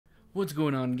What's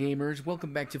going on, gamers?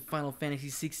 Welcome back to Final Fantasy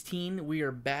 16. We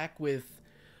are back with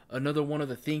another one of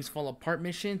the Things Fall Apart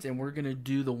missions, and we're gonna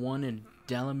do the one in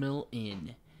Dalimil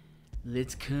Inn.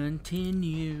 Let's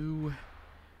continue.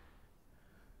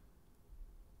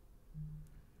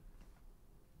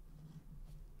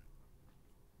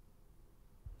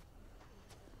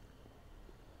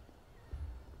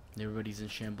 Everybody's in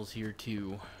shambles here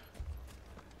too.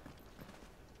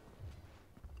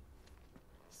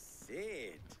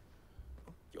 Sid,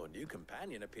 your new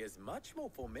companion appears much more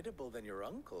formidable than your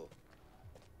uncle.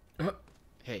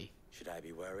 Hey, Should I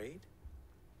be worried?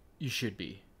 you should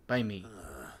be. By me.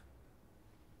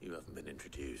 You haven't been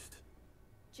introduced.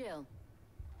 Jill,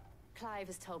 Clive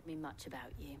has told me much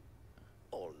about you.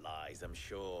 All lies, I'm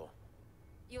sure.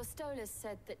 Your Stolas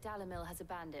said that Dalimil has a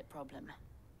bandit problem.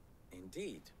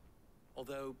 Indeed.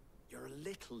 Although, you're a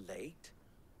little late.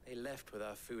 They left with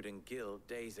our food and guild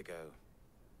days ago.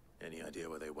 Any idea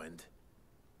where they went?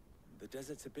 The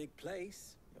desert's a big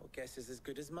place. Your guess is as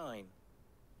good as mine.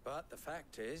 But the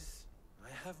fact is, I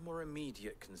have more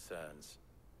immediate concerns.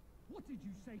 What did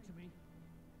you say to me?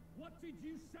 What did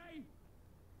you say?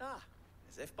 Ah,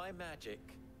 as if by magic.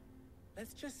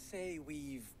 Let's just say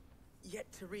we've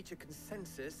yet to reach a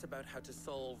consensus about how to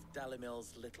solve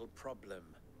Dalimil's little problem.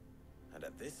 And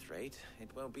at this rate, it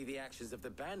won't be the actions of the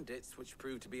bandits which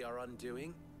prove to be our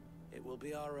undoing. It will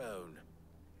be our own.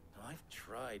 Now, I've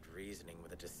tried reasoning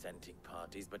with the dissenting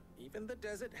parties, but even the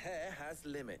Desert Hare has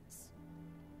limits.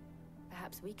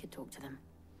 Perhaps we could talk to them.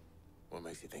 What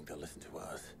makes you think they'll listen to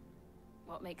us?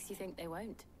 What makes you think they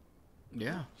won't?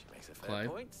 Yeah. She makes a fair Clive.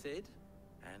 point, Sid.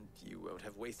 And you won't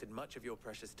have wasted much of your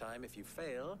precious time if you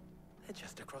fail. They're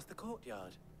just across the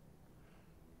courtyard.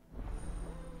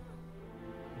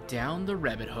 Down the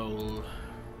rabbit hole.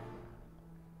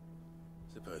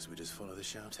 Suppose we just follow the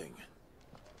shouting.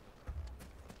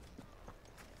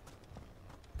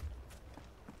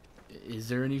 Is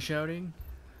there any shouting?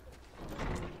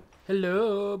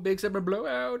 Hello, Big Summer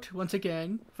Blowout. Once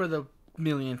again, for the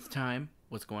millionth time.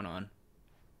 What's going on?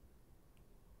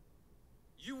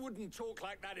 You wouldn't talk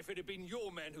like that if it had been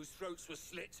your men whose throats were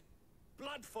slit.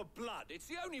 Blood for blood, it's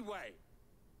the only way.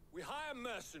 We hire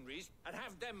mercenaries and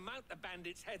have them mount the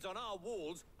bandits' heads on our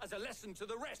walls as a lesson to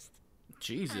the rest.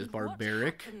 Jesus, And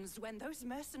barbaric. what happens when those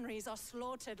mercenaries are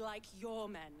slaughtered like your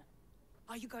men?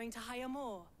 Are you going to hire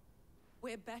more?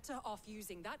 We're better off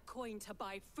using that coin to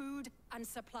buy food and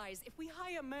supplies. If we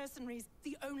hire mercenaries,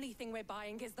 the only thing we're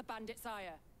buying is the bandits'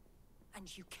 ire.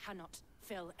 And you cannot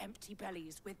fill empty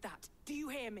bellies with that. Do you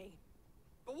hear me?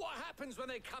 But what happens when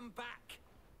they come back?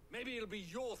 Maybe it'll be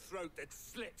your throat that's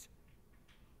slit.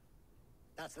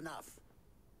 That's enough.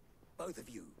 Both of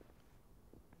you.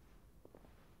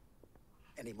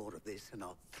 Any more of this and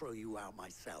I'll throw you out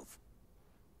myself.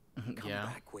 Come Yeah.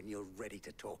 back when you're ready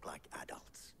to talk like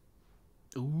adults.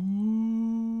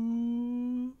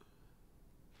 Ooh.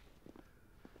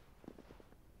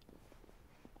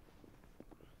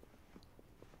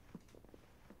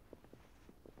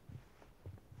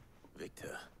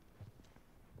 Victor.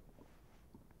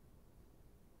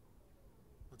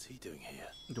 What's he doing here?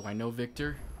 Do I know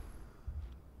Victor?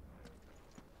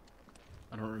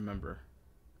 I don't remember.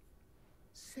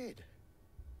 Sid.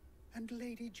 And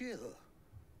Lady Jill.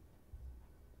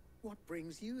 What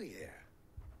brings you here?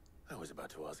 I was about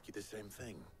to ask you the same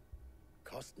thing.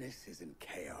 Costness is in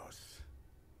chaos.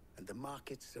 And the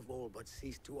markets have all but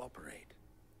ceased to operate.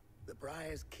 The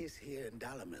Briar's Kiss here in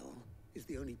Dalimil is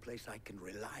the only place I can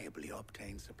reliably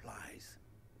obtain supplies.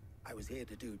 I was here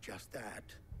to do just that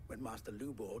when Master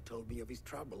Lubor told me of his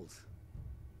troubles.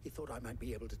 He thought I might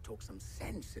be able to talk some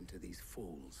sense into these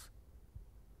fools.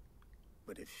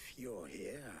 But if you're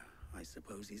here, I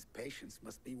suppose his patience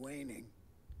must be waning.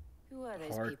 Who are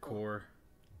those people? Hardcore.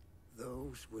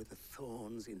 Those were the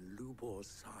thorns in Lubor's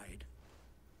side.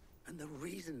 And the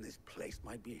reason this place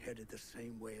might be headed the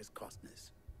same way as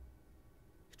Costness.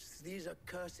 It's these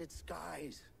accursed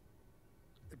skies.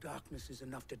 The darkness is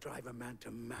enough to drive a man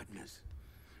to madness.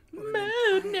 Or an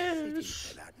entire city, Madness.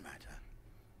 for that matter.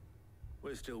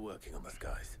 We're still working on the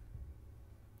skies.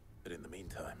 But in the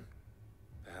meantime,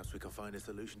 perhaps we can find a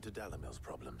solution to Dalimil's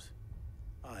problems.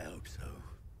 I hope so.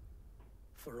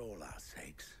 For all our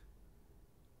sakes.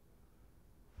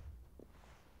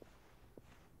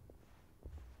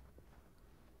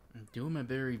 I'm doing my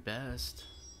very best.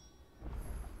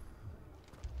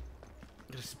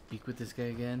 Gotta speak with this guy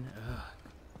again. Ugh.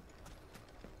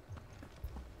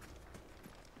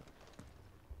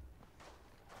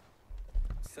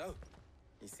 So,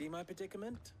 you see my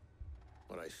predicament?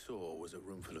 What I saw was a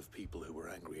room full of people who were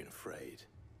angry and afraid.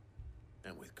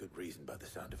 And with good reason by the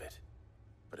sound of it.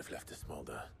 But if left to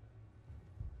smolder,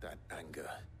 That anger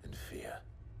and fear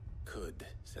could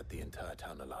set the entire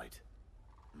town alight.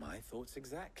 My thoughts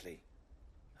exactly.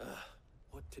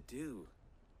 What to do?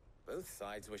 Both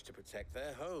sides wish to protect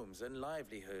their homes and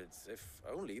livelihoods, if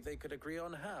only they could agree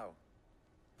on how.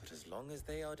 But as long as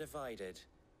they are divided,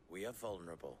 we are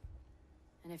vulnerable.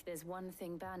 And if there's one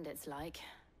thing bandits like,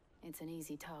 it's an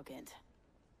easy target.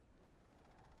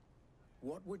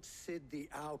 What would Sid the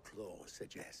Outlaw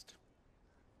suggest?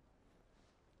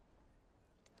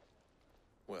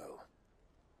 Well,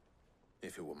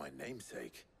 if it were my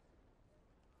namesake,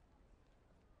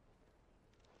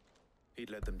 he'd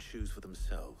let them choose for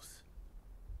themselves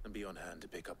and be on hand to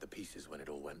pick up the pieces when it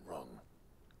all went wrong.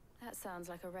 That sounds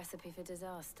like a recipe for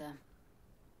disaster.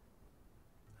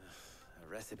 A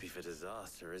recipe for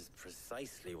disaster is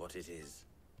precisely what it is.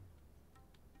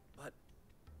 But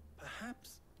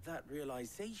perhaps that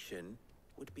realization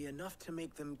would be enough to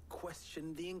make them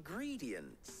question the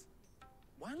ingredients.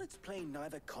 While it's plain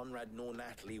neither Conrad nor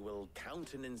Natalie will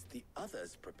countenance the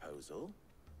other's proposal,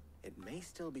 it may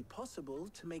still be possible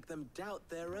to make them doubt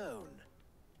their own.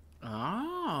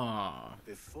 Ah.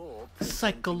 Before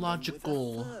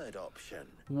Psychological third option.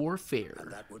 warfare.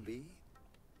 And that would be?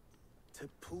 To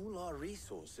pool our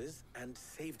resources and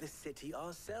save the city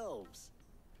ourselves.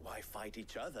 Why fight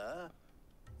each other?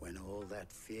 When all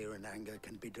that fear and anger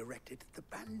can be directed at the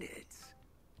bandits.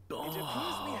 It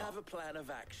appears we have a plan of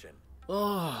action.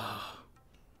 Oh.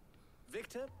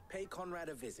 Victor, pay Conrad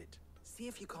a visit. See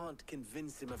if you can't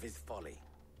convince him of his folly.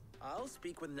 I'll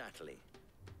speak with Natalie.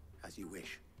 As you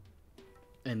wish.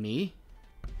 And me?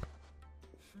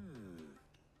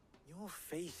 Your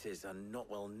faces are not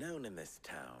well known in this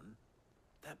town.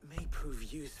 That may prove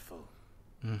useful.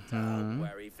 Don't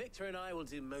worry, Victor and I will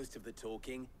do most of the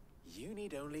talking. You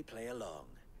need only play along.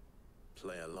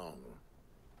 Play along?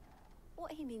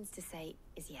 What he means to say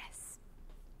is yes.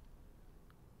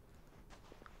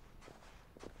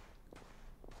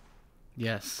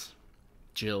 Yes,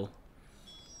 Jill.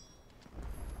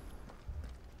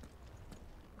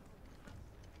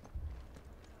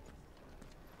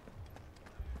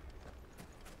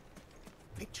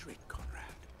 Picture it, Conrad.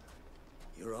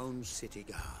 Your own city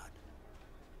guard.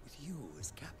 With you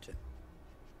as captain.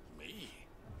 Me?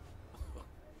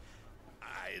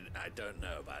 I don't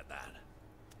know about that.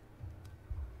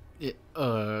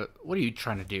 What are you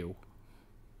trying to do?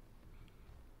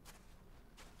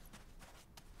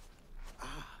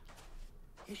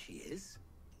 Here she is.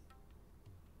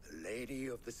 The Lady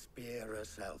of the Spear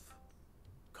herself.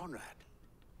 Conrad,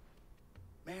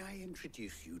 may I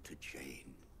introduce you to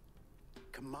Jane,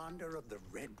 commander of the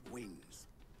Red Wings,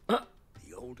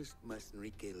 the oldest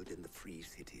mercenary guild in the Free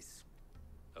Cities.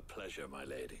 A pleasure, my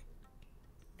lady.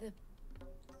 The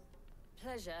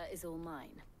pleasure is all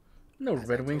mine. No, As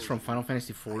I Red Wings told from you, Final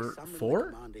Fantasy I summoned the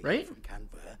 4, commander here right? from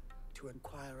Canberra to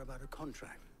inquire about a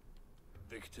contract.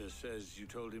 Victor says you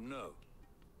told him no.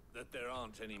 That there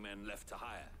aren't any men left to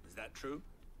hire. Is that true?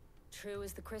 True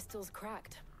as the crystals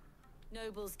cracked.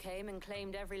 Nobles came and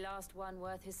claimed every last one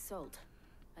worth his salt.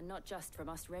 And not just from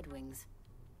us Red Wings.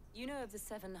 You know of the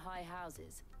 7 high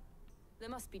houses. There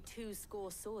must be 2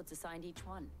 swords assigned each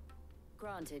one.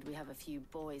 Granted, we have a few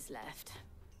boys left.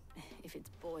 If it's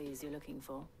boys you're looking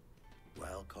for.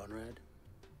 Well, Conrad,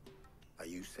 are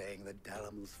you saying that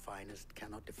Dalimil's finest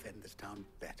cannot defend this town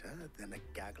better than a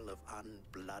gaggle of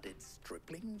unblooded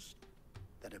striplings?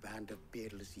 That a band of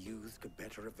beardless youths could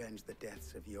better avenge the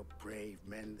deaths of your brave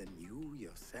men than you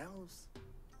yourselves?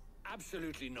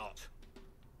 Absolutely not.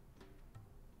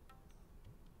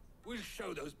 We'll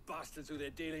show those bastards who they're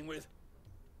dealing with.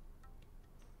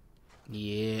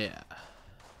 Yeah.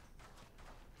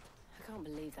 I can't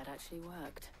believe that actually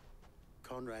worked.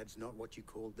 Conrad's not what you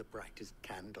called the brightest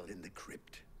candle in the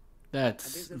crypt. And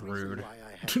That's there's a reason rude. why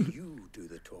I had you do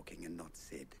the talking and not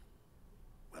Sid.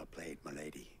 Well played, my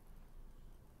lady.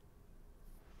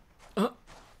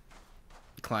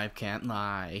 Clive can't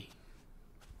lie.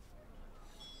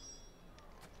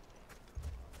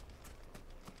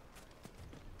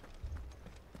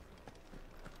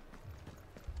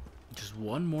 Just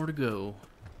one more to go.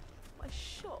 My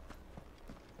shop.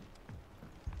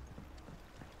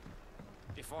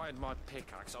 If I had my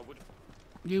pickaxe, I would...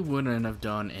 You wouldn't have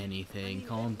done anything.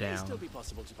 Calm It may still down. be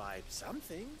possible to buy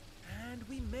something, and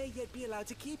we may yet be allowed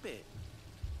to keep it.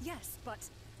 Yes, but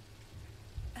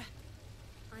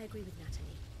I agree with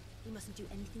Natalie. We mustn't do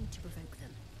anything to provoke them.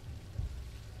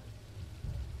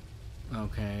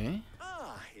 Okay.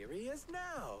 Ah, here he is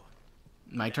now.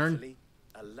 My turn? Natalie,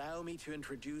 allow me to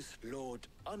introduce Lord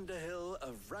Underhill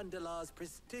of Randalar's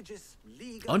prestigious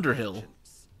League of Underhill?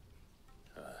 Merchants.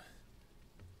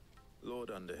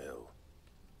 Lord Underhill,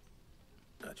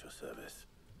 at your service.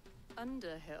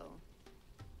 Underhill.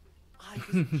 I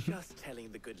was just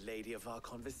telling the good lady of our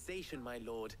conversation, my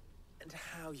lord, and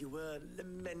how you were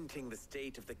lamenting the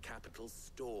state of the capital's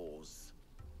stores.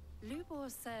 Lubor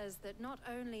says that not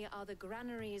only are the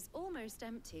granaries almost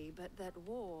empty, but that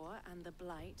war and the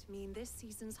blight mean this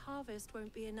season's harvest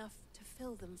won't be enough to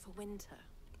fill them for winter.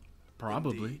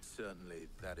 Probably. Indeed, certainly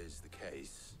that is the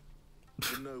case.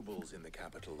 The nobles in the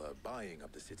capital are buying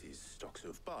up the city's stocks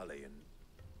of barley and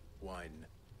wine,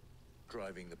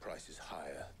 driving the prices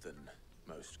higher than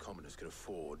most commoners can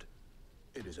afford.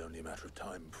 It is only a matter of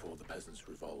time before the peasants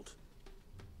revolt.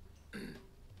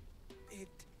 It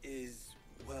is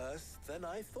worse than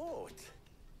I thought.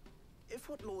 If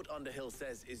what Lord Underhill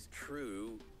says is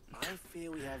true, I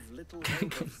fear we have little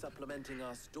hope of supplementing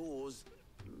our stores,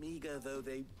 meager though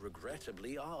they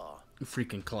regrettably are.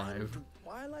 Freaking Clive. And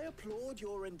while I applaud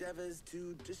your endeavors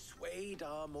to dissuade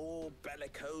our more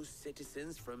bellicose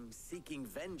citizens from seeking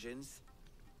vengeance,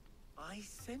 I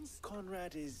sense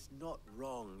Conrad is not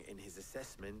wrong in his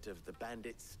assessment of the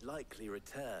bandits' likely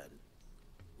return.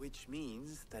 Which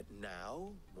means that now,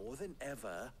 more than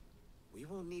ever, we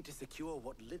will need to secure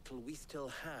what little we still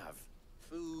have.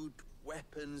 Food,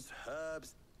 weapons,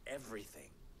 herbs, everything.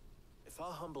 If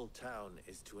our humble town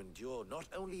is to endure not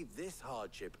only this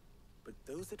hardship, but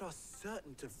those that are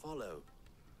certain to follow,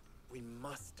 we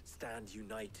must stand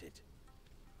united.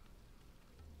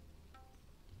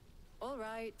 All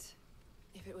right.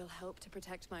 If it will help to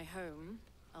protect my home,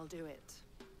 I'll do it.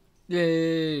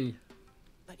 Yay!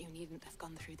 But you needn't have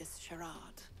gone through this charade.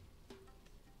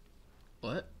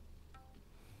 What?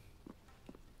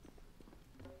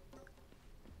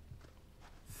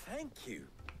 Thank you,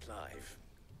 Clive.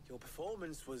 Your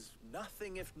performance was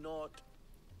nothing if not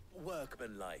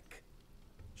workmanlike.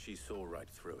 She saw right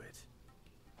through it.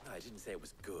 I didn't say it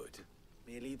was good,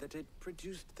 merely that it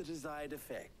produced the desired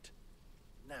effect.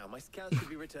 Now, my scouts should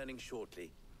be returning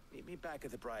shortly. Meet me back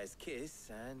at the Briar's Kiss,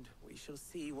 and we shall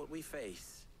see what we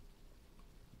face.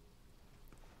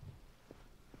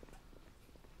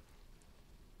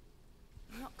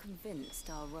 I'm not convinced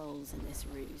our roles in this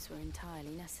ruse were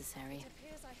entirely necessary. It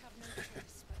appears I have no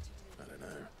choice but to do. I don't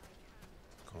know.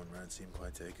 Conrad seemed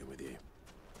quite taken with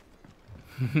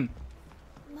you.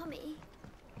 Mummy,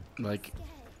 Like scared.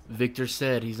 Victor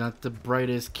said, he's not the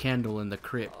brightest candle in the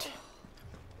crypt.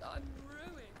 I'm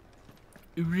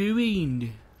ruined.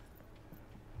 Ruined.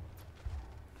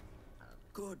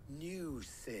 Good news,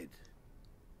 Sid.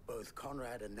 Both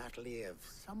Conrad and Natalie have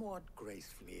somewhat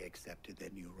gracefully accepted their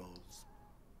new roles.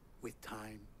 With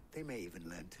time, they may even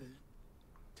learn to.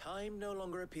 Time no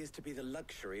longer appears to be the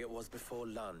luxury it was before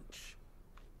lunch.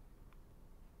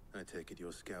 I take it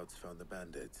your scouts found the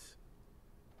bandits.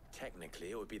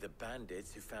 Technically, it would be the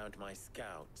bandits who found my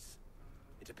scouts.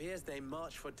 It appears they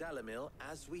march for Dalimil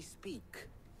as we speak.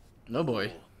 No boy.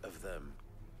 All of them.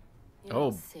 You're Oh.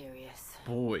 not serious.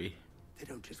 Boy. They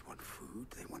don't just want food,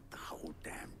 they want the whole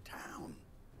damn town.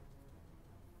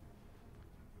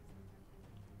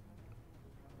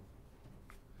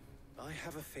 I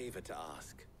have a favor to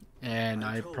ask. And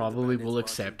I'm I told the probably bandits will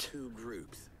march in accept. 2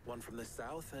 groups, one from the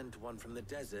south and one from the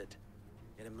desert,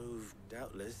 in a move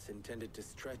doubtless intended to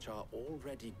stretch our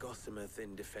already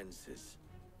gossamer-thin defenses.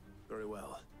 Very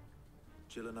well.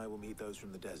 Jill and I will meet those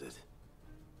from the desert.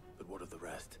 But what of the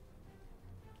rest?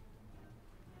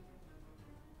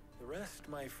 The rest,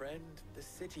 my friend, the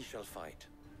city shall fight.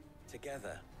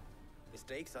 Together. The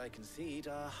stakes, I concede,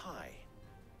 are high.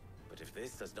 But if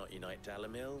this does not unite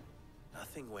Dalimil,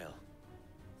 nothing will.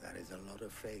 That is a lot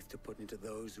of faith to put into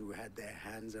those who had their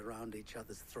hands around each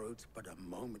other's throats but a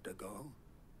moment ago.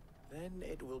 Then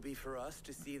it will be for us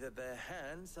to see that their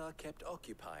hands are kept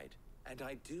occupied. And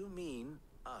I do mean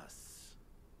us.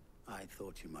 I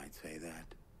thought you might say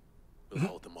that. We'll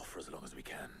hold them off for as long as we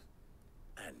can.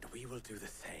 And we will do the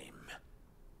same.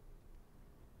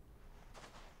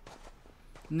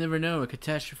 Never know, a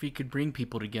catastrophe could bring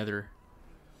people together.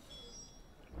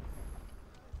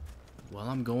 Well,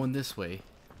 I'm going this way.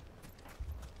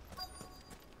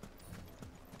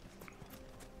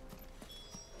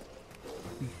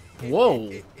 Whoa!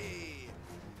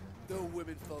 The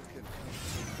women folk can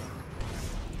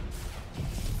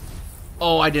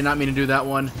Oh, I did not mean to do that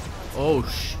one. Oh,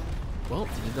 well,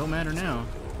 it don't matter now.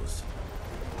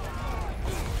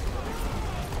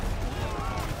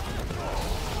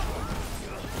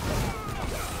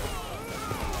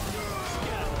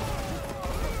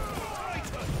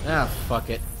 Ah, fuck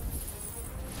it.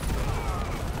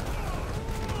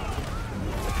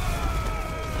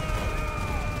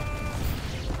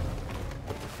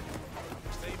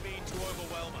 They mean to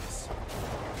overwhelm us.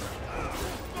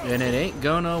 And it ain't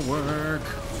gonna work.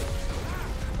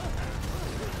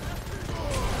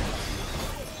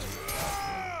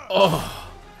 Oh,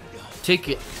 take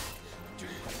it.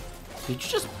 Did you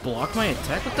just block my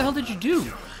attack? What the hell did you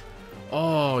do?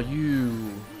 Oh,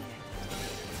 you.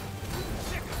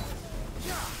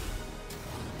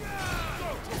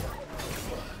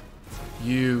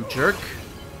 You jerk.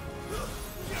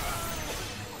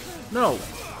 No.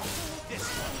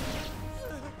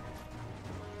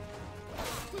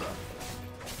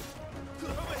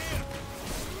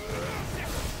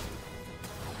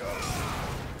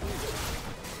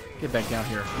 Get back down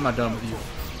here. I'm not done with you.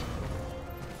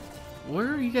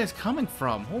 Where are you guys coming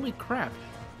from? Holy crap.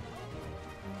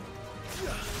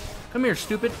 Come here,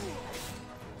 stupid.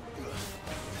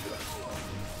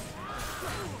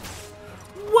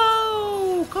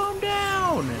 Whoa! Calm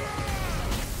down!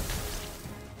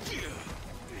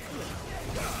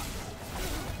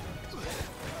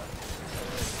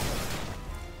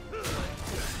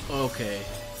 Okay.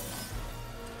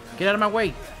 Get out of my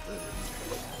way!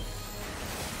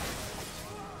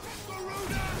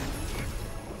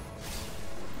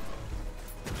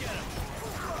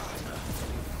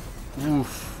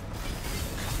 Oof.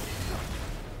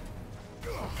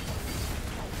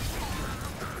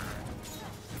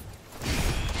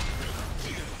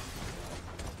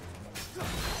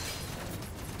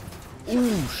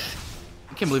 Oosh.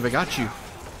 I can't believe I got you.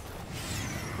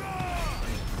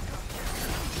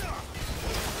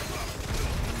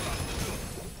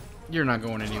 You're not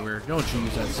going anywhere. Don't you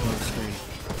use that smoke screen.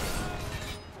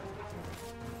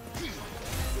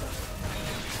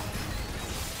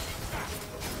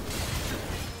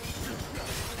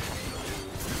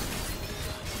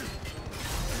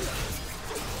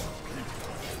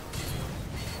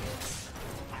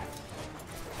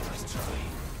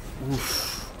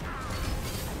 Oof.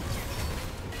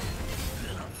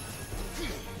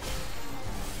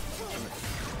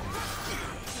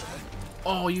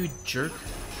 Oh, you jerk.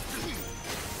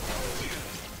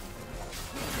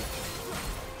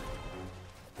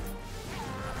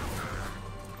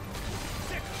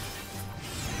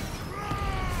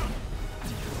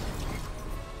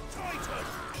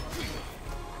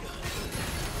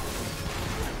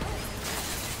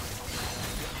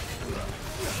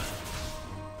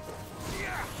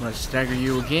 I'm gonna stagger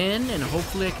you again, and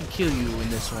hopefully I can kill you in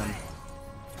this one.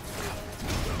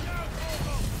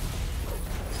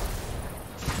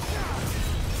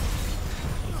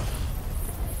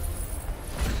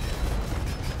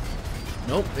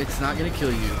 Nope, it's not gonna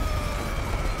kill you.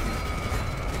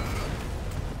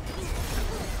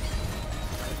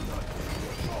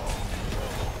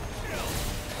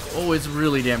 Oh, it's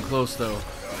really damn close though.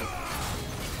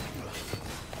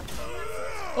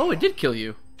 Oh, it did kill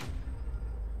you.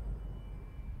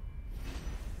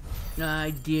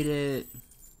 I did it.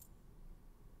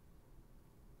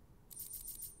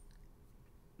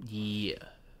 Yeah.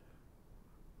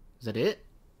 Is that it?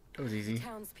 That was easy.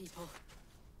 Townspeople.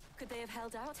 Could they have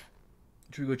held out?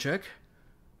 Should we go check?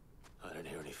 I don't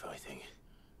hear any fighting.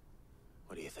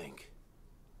 What do you think?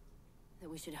 That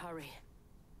we should hurry.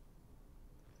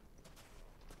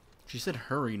 She said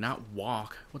hurry, not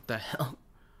walk. What the hell?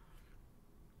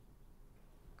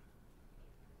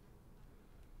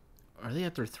 Are they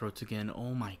at their throats again?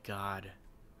 Oh my god.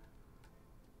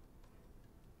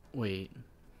 Wait.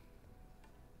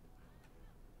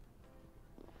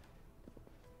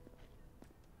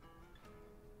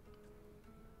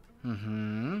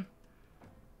 Mm-hmm.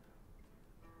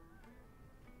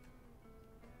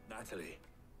 Natalie,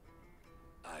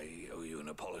 I owe you an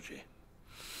apology.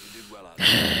 You did well out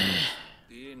there.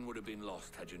 The inn would have been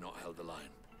lost had you not held the line.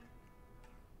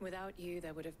 Without you,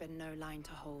 there would have been no line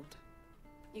to hold.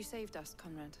 You saved us,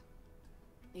 Conrad.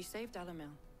 You saved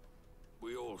Dalimil.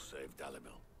 We all saved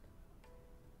Dalimil.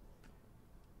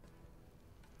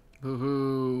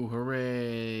 Woohoo!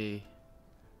 Hooray!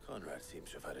 Conrad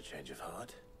seems to have had a change of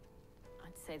heart.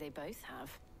 I'd say they both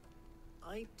have.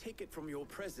 I take it from your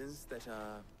presence that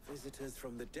our visitors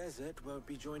from the desert won't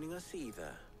be joining us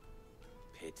either.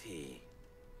 Pity.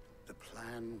 The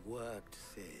plan worked,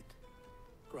 Sid.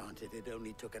 Granted, it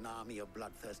only took an army of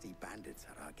bloodthirsty bandits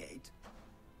at our gate.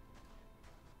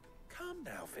 Calm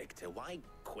now, Victor. Why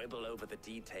quibble over the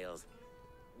details?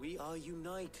 We are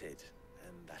united,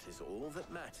 and that is all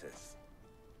that matters.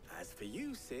 As for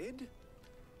you, Sid,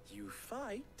 you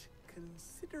fight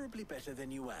considerably better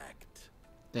than you act.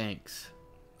 Thanks.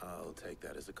 I'll take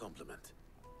that as a compliment.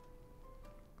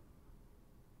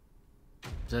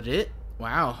 Is that it?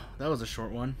 Wow, that was a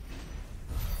short one.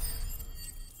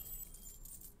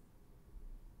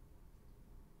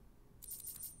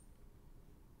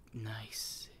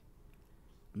 Nice.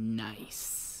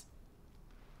 Nice.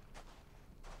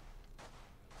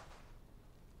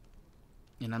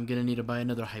 And I'm gonna need to buy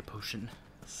another high potion.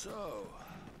 So,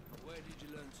 where did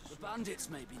you learn to... The bandits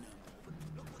may be no more, but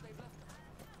look what they've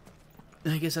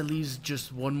left. I guess that leaves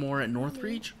just one more at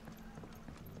Northreach.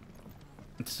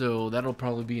 So that'll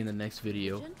probably be in the next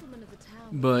video.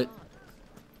 But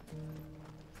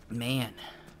man,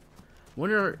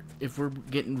 wonder if we're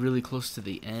getting really close to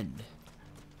the end.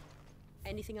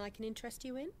 Anything I can interest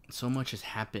you in? So much has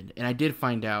happened, and I did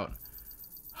find out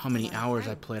how many hours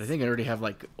I played. I think I already have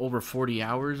like over 40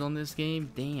 hours on this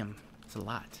game. Damn, it's a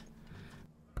lot.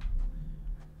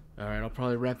 Alright, I'll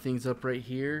probably wrap things up right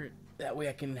here. That way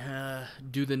I can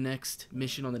do the next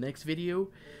mission on the next video.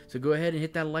 So go ahead and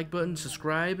hit that like button,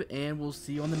 subscribe, and we'll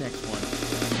see you on the next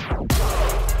one.